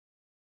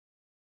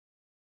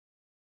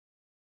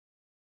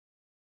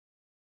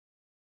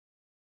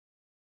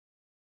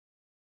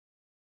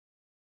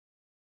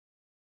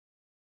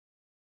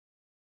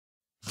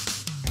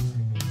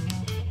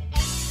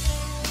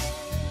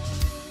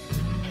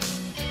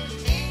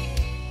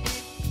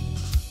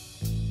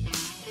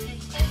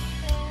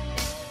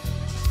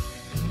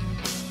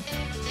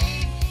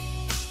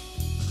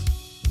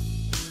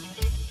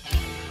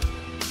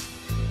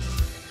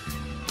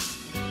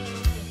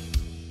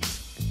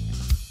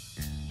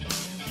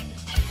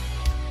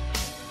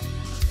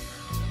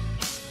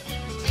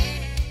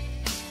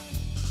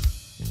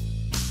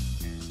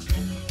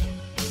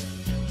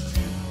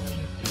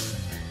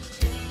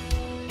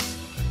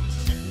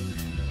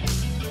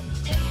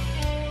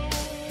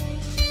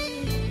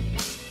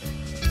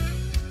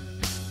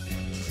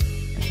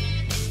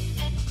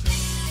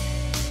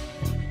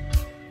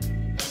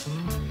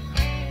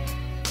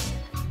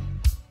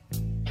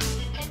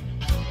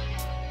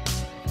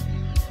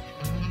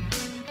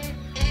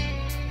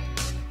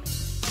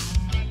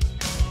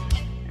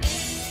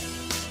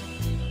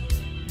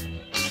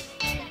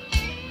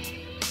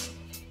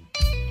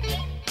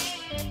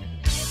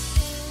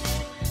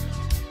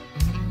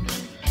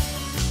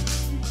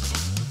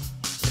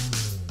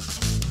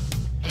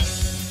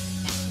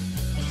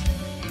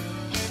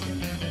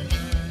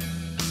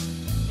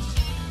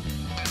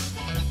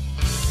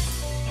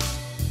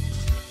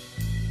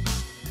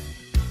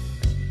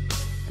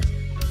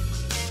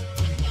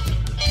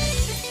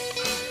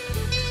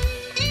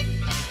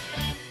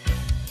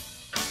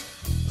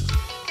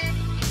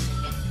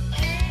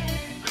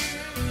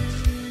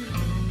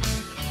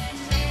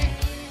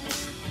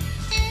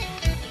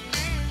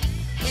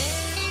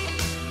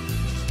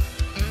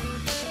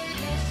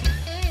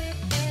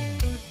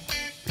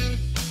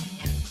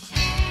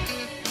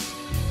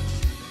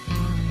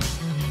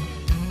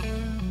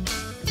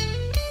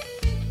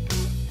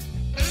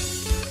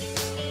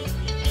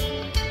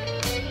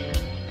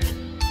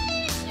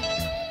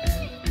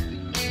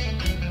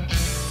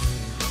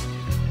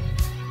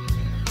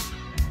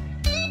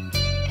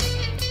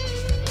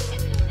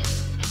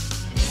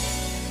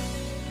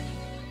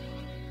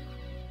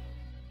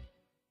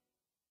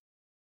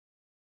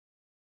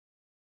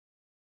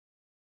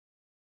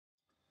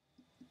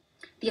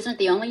These aren't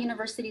the only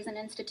universities and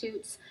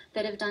institutes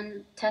that have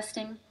done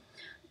testing,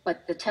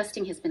 but the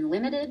testing has been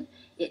limited.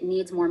 It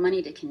needs more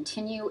money to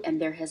continue, and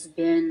there has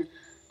been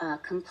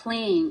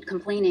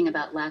complaining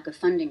about lack of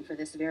funding for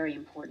this very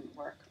important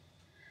work.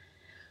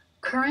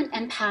 Current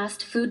and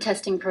past food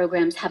testing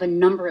programs have a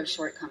number of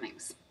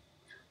shortcomings.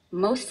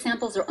 Most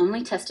samples are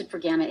only tested for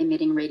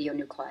gamma-emitting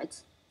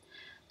radionuclides.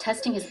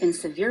 Testing has been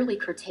severely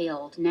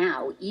curtailed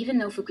now, even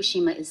though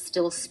Fukushima is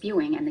still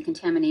spewing and the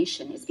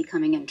contamination is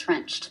becoming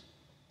entrenched.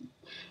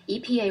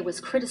 EPA was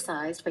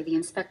criticized by the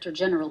Inspector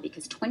General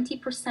because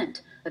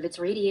 20% of its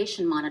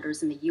radiation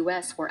monitors in the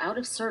US were out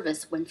of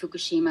service when the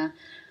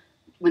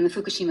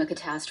Fukushima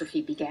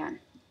catastrophe began.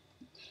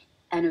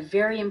 And a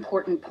very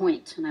important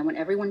point, and I want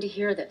everyone to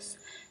hear this,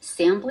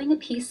 sampling a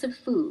piece of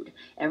food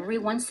every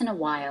once in a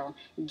while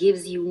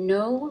gives you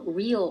no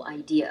real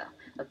idea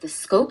of the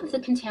scope of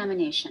the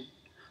contamination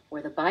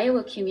or the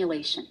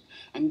bioaccumulation,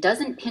 and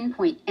doesn't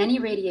pinpoint any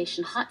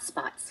radiation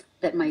hotspots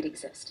that might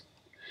exist.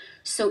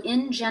 So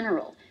in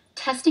general,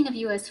 testing of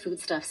US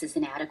foodstuffs is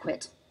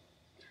inadequate.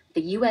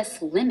 The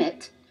US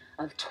limit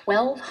of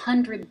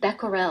 1,200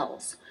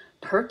 becquerels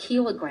per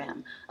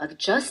kilogram of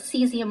just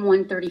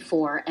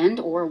cesium-134 and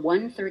or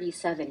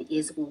 137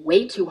 is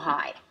way too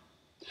high.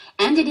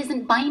 And it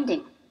isn't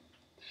binding,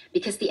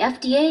 because the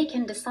FDA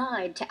can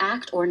decide to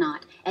act or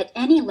not at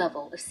any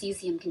level of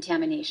cesium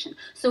contamination.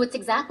 So it's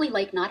exactly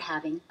like not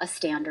having a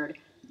standard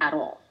at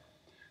all.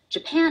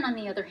 Japan, on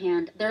the other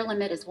hand, their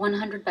limit is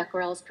 100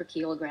 becquerels per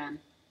kilogram.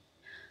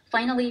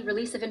 Finally,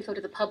 release of info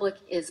to the public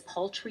is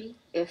paltry,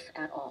 if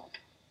at all.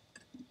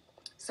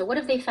 So what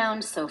have they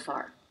found so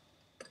far?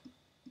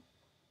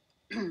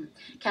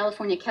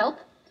 California kelp,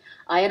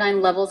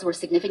 iodine levels were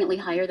significantly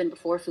higher than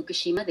before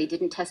Fukushima. They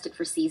didn't test it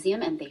for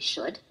cesium, and they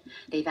should.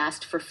 They've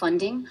asked for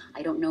funding.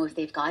 I don't know if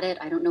they've got it.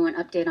 I don't know an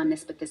update on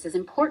this, but this is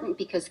important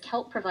because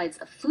kelp provides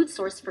a food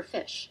source for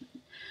fish.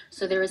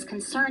 So there is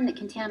concern that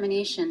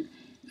contamination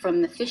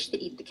from the fish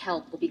that eat the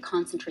kelp will be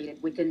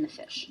concentrated within the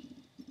fish.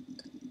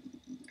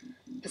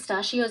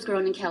 Pistachios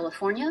grown in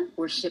California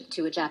were shipped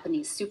to a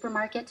Japanese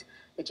supermarket.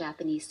 The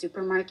Japanese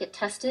supermarket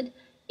tested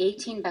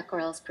 18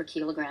 becquerels per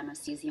kilogram of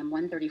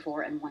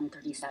cesium-134 and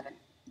 137.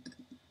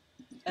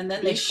 And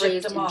then they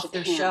shipped them off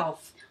their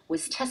shelf.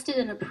 Was tested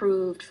and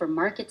approved for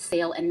market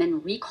sale and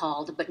then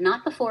recalled, but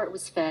not before it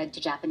was fed to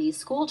Japanese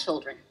school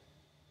children.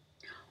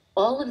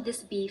 All of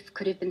this beef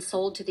could have been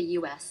sold to the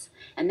US,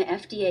 and the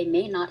FDA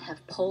may not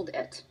have pulled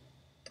it.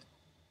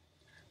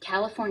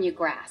 California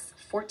grass,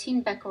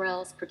 14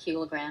 becquerels per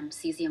kilogram,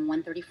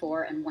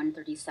 cesium-134 and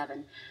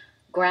 137.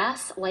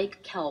 Grass,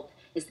 like kelp,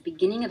 is the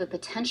beginning of a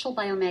potential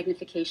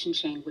biomagnification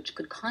chain which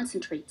could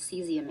concentrate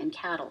cesium in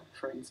cattle,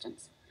 for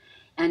instance.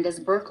 And as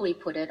Berkeley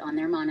put it on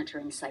their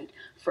monitoring site,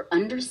 for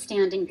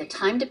understanding the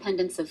time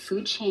dependence of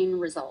food chain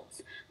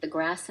results, the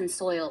grass and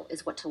soil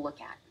is what to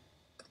look at.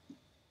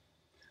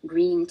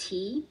 Green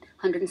tea,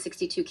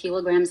 162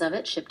 kilograms of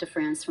it shipped to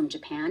France from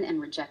Japan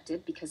and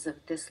rejected because of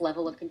this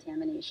level of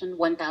contamination,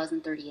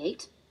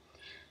 1,038.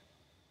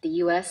 The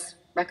US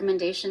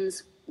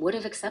recommendations would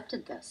have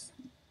accepted this.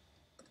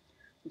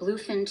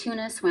 Bluefin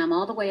tuna swam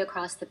all the way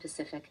across the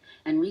Pacific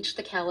and reached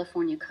the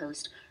California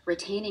coast,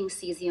 retaining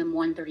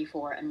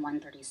cesium-134 and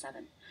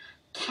 137.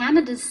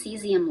 Canada's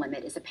cesium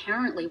limit is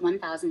apparently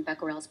 1,000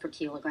 becquerels per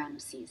kilogram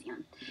of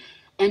cesium.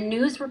 And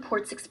news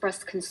reports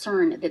expressed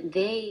concern that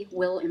they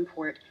will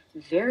import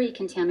very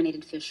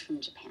contaminated fish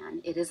from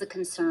Japan. It is a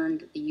concern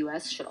that the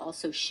US should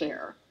also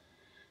share.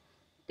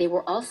 They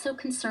were also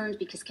concerned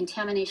because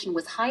contamination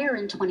was higher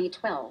in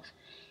 2012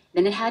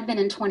 than it had been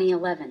in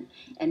 2011.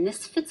 And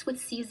this fits with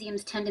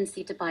cesium's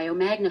tendency to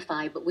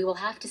biomagnify, but we will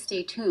have to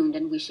stay tuned,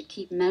 and we should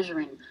keep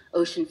measuring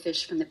ocean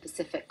fish from the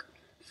Pacific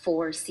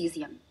for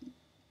cesium.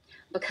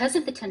 Because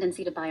of the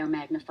tendency to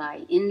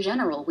biomagnify, in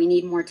general, we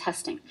need more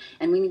testing,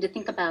 and we need to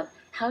think about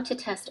how to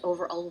test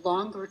over a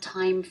longer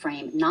time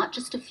frame, not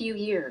just a few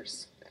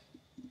years.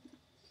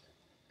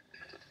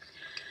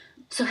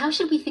 So how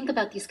should we think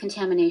about these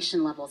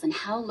contamination levels, and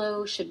how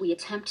low should we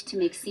attempt to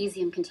make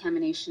cesium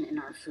contamination in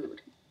our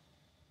food?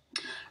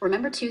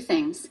 Remember two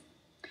things.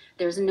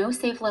 There's no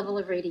safe level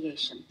of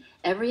radiation.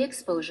 Every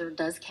exposure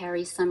does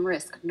carry some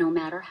risk, no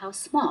matter how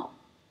small.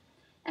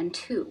 And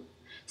two,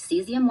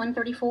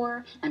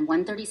 cesium-134 and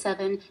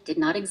 137 did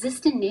not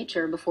exist in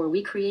nature before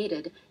we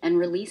created and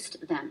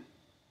released them.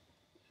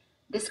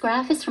 This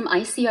graph is from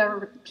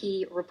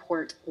ICRP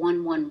Report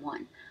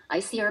 111.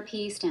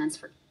 ICRP stands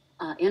for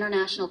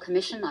International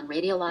Commission on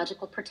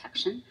Radiological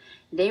Protection.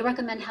 They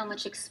recommend how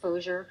much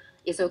exposure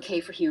is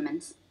okay for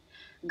humans.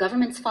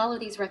 Governments follow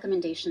these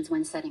recommendations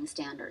when setting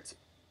standards.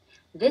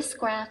 This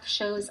graph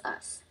shows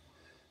us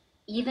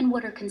even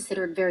what are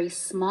considered very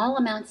small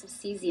amounts of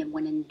cesium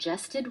when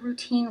ingested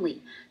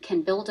routinely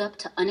can build up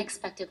to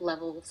unexpected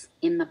levels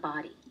in the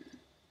body.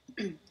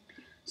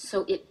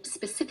 So it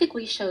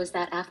specifically shows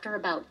that after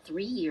about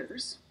 3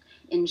 years,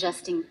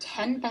 ingesting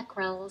 10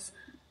 becquerels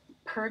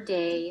per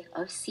day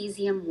of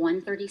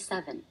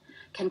cesium-137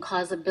 can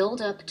cause a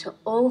buildup to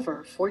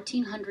over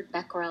 1,400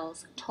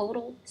 becquerels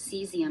total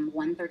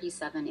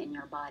cesium-137 in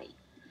your body.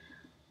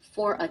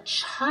 For a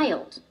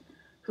child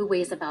who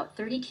weighs about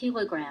 30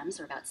 kilograms,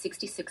 or about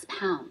 66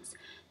 pounds,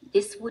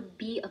 this would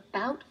be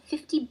about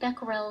 50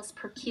 becquerels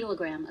per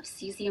kilogram of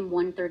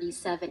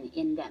cesium-137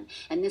 in them.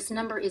 And this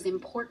number is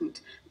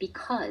important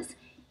because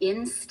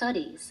in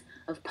studies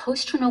of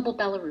post-Chernobyl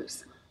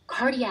Belarus,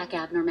 cardiac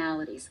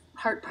abnormalities,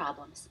 heart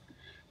problems,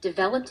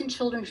 developed in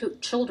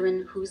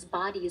children whose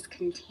bodies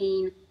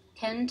contain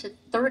 10 to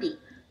 30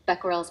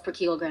 becquerels per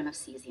kilogram of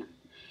cesium.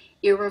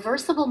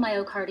 Irreversible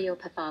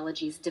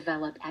myocardiopathologies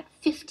develop at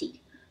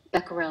 50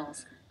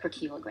 becquerels per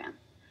kilogram.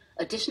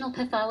 Additional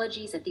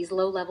pathologies at these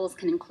low levels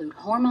can include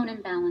hormone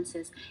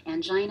imbalances,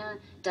 angina,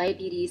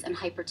 diabetes, and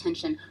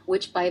hypertension,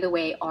 which, by the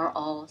way, are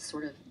all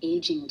sort of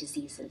aging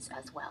diseases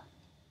as well.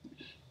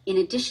 In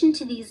addition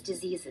to these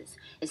diseases,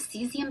 as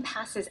cesium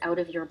passes out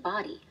of your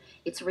body,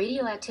 its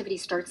radioactivity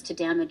starts to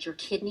damage your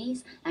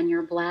kidneys and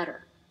your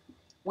bladder,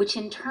 which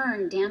in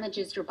turn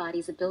damages your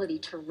body's ability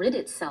to rid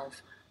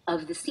itself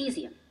of the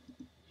cesium.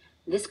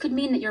 This could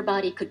mean that your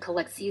body could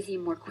collect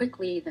cesium more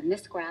quickly than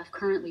this graph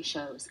currently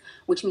shows,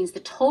 which means the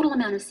total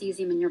amount of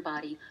cesium in your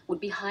body would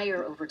be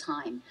higher over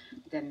time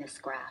than this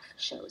graph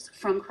shows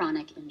from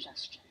chronic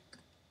ingestion.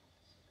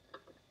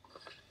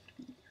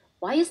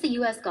 Why is the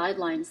US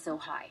guideline so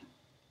high?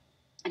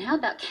 And how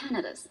about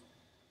Canada's?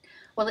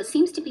 Well, it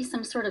seems to be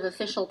some sort of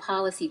official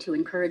policy to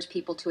encourage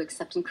people to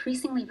accept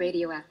increasingly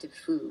radioactive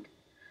food.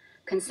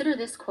 Consider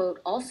this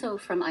quote also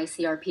from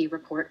ICRP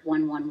Report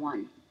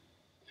 111.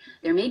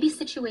 There may be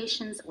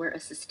situations where a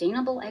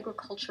sustainable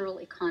agricultural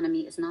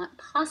economy is not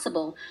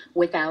possible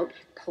without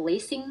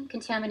placing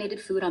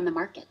contaminated food on the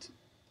market.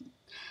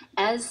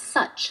 As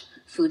such,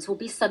 foods will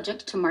be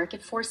subject to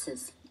market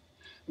forces.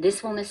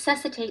 This will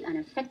necessitate an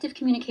effective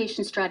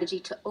communication strategy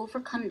to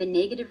overcome the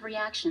negative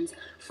reactions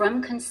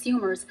from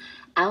consumers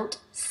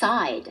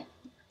outside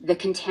the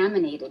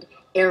contaminated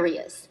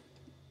areas.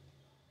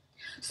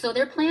 So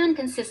their plan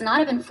consists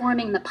not of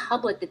informing the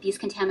public that these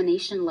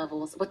contamination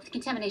levels, what the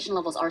contamination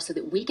levels are so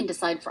that we can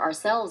decide for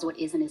ourselves what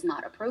is and is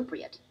not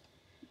appropriate.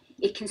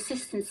 It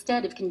consists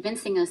instead of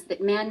convincing us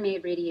that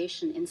man-made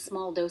radiation in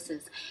small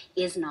doses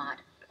is not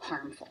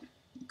harmful.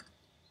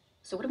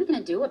 So what are we going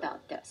to do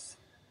about this?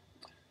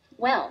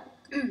 Well,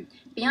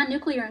 Beyond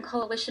Nuclear, in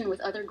coalition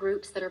with other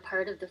groups that are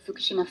part of the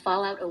Fukushima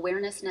Fallout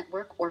Awareness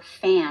Network, or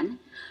FAN,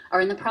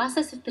 are in the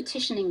process of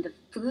petitioning the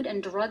Food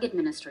and Drug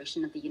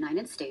Administration of the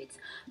United States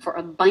for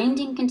a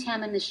binding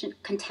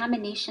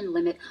contamination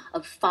limit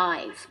of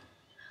 5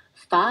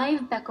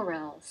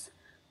 becquerels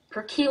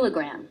per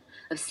kilogram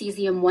of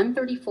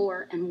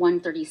cesium-134 and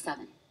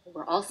 137.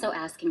 We're also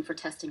asking for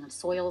testing of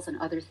soils and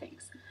other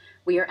things.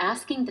 We are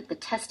asking that the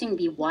testing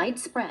be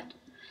widespread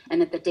and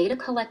that the data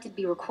collected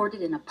be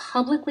recorded in a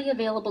publicly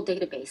available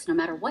database, no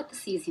matter what the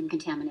cesium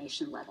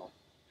contamination level.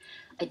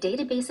 A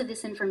database of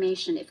this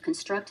information, if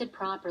constructed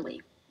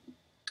properly,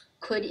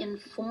 could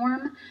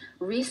inform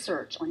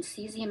research on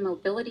cesium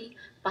mobility,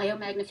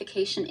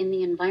 biomagnification in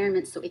the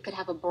environment, so it could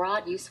have a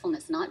broad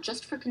usefulness, not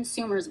just for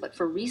consumers, but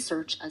for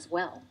research as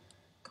well.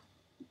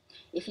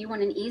 If you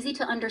want an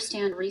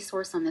easy-to-understand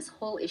resource on this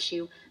whole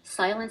issue,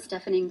 Silence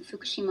Deafening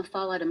Fukushima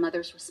Fallout: A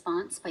Mother's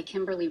Response by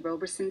Kimberly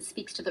Roberson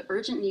speaks to the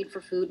urgent need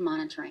for food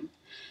monitoring,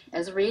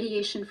 as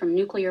radiation from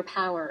nuclear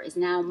power is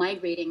now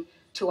migrating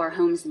to our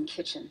homes and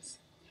kitchens.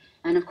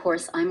 And of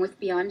course, I'm with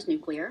Beyond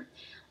Nuclear.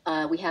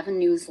 We have a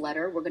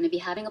newsletter. We're going to be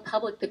having a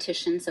public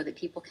petition so that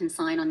people can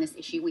sign on this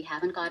issue. We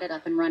haven't got it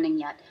up and running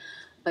yet,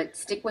 but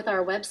stick with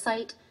our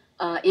website,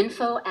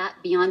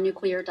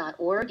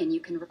 info@beyondnuclear.org, and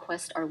you can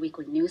request our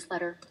weekly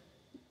newsletter.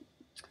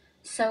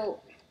 So,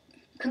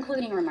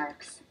 concluding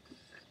remarks.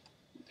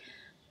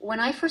 When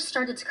I first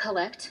started to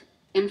collect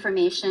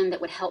information that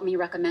would help me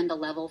recommend a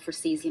level for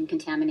cesium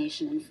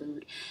contamination in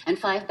food, and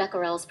 5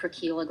 becquerels per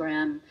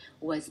kilogram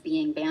was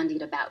being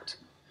bandied about,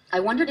 I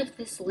wondered if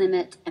this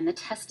limit and the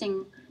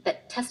testing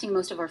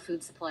most of our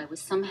food supply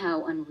was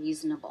somehow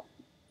unreasonable.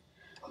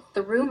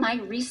 Through my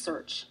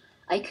research,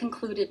 I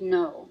concluded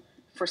no,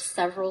 for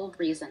several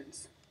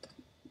reasons.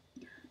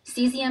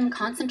 Cesium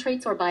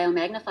concentrates or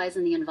biomagnifies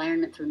in the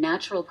environment through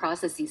natural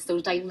processes, so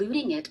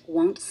diluting it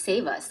won't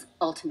save us,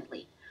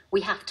 ultimately.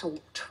 We have to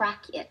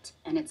track it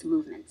and its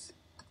movements.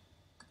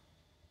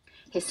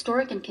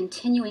 Historic and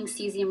continuing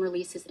cesium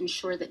releases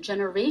ensure that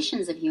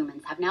generations of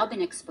humans have now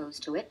been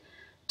exposed to it.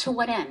 To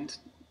what end?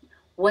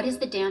 What is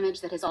the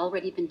damage that has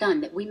already been done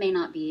that we may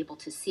not be able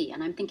to see?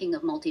 And I'm thinking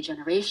of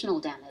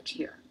multi-generational damage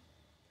here.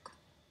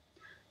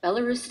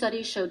 Belarus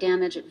studies show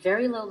damage at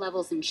very low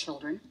levels in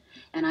children,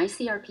 and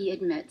ICRP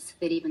admits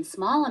that even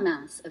small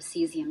amounts of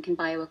cesium can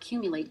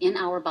bioaccumulate in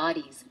our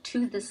bodies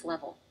to this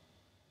level.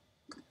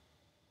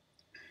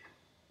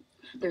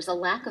 There's a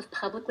lack of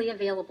publicly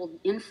available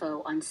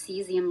info on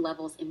cesium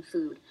levels in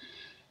food,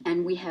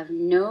 and we have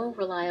no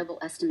reliable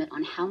estimate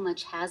on how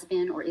much has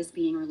been or is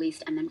being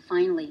released. And then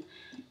finally,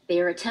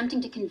 they are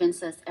attempting to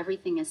convince us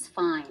everything is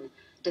fine,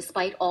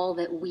 despite all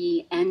that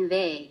we and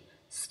they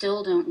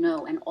still don't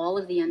know and all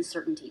of the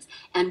uncertainties.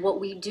 And what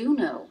we do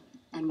know,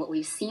 and what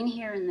we've seen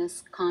here in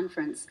this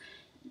conference,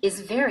 is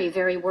very,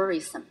 very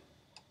worrisome.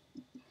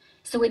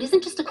 So it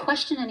isn't just a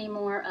question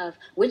anymore of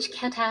which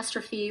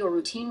catastrophe or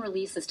routine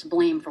release is to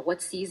blame for what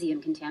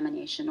cesium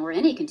contamination or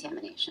any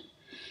contamination.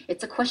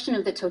 It's a question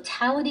of the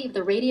totality of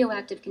the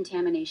radioactive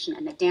contamination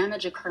and the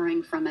damage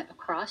occurring from it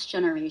across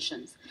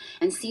generations.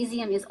 And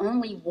cesium is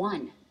only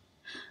one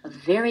of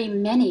very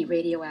many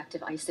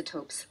radioactive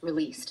isotopes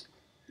released.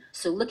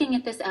 So looking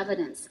at this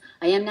evidence,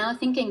 I am now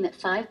thinking that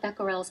 5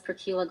 becquerels per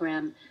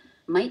kilogram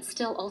might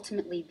still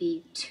ultimately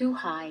be too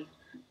high,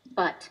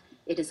 but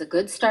it is a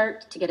good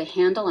start to get a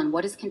handle on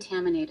what is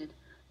contaminated,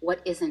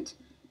 what isn't,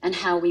 and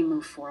how we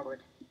move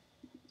forward.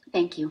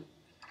 Thank you.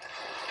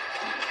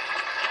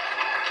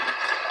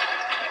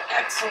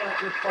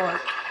 Excellent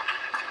report.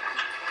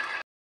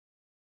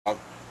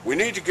 We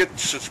need to get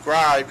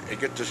subscribed and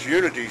get this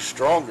unity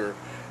stronger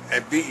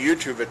and beat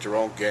YouTube at their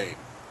own game.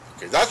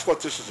 Okay, that's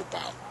what this is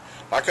about.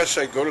 Like I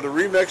say, go to the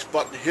remix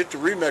button, hit the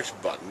remix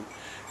button.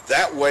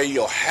 That way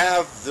you'll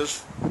have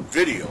this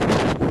video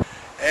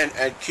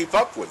and keep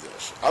up with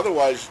this.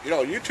 Otherwise, you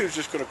know, YouTube's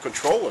just going to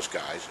control us,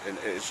 guys, and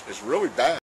it's really bad.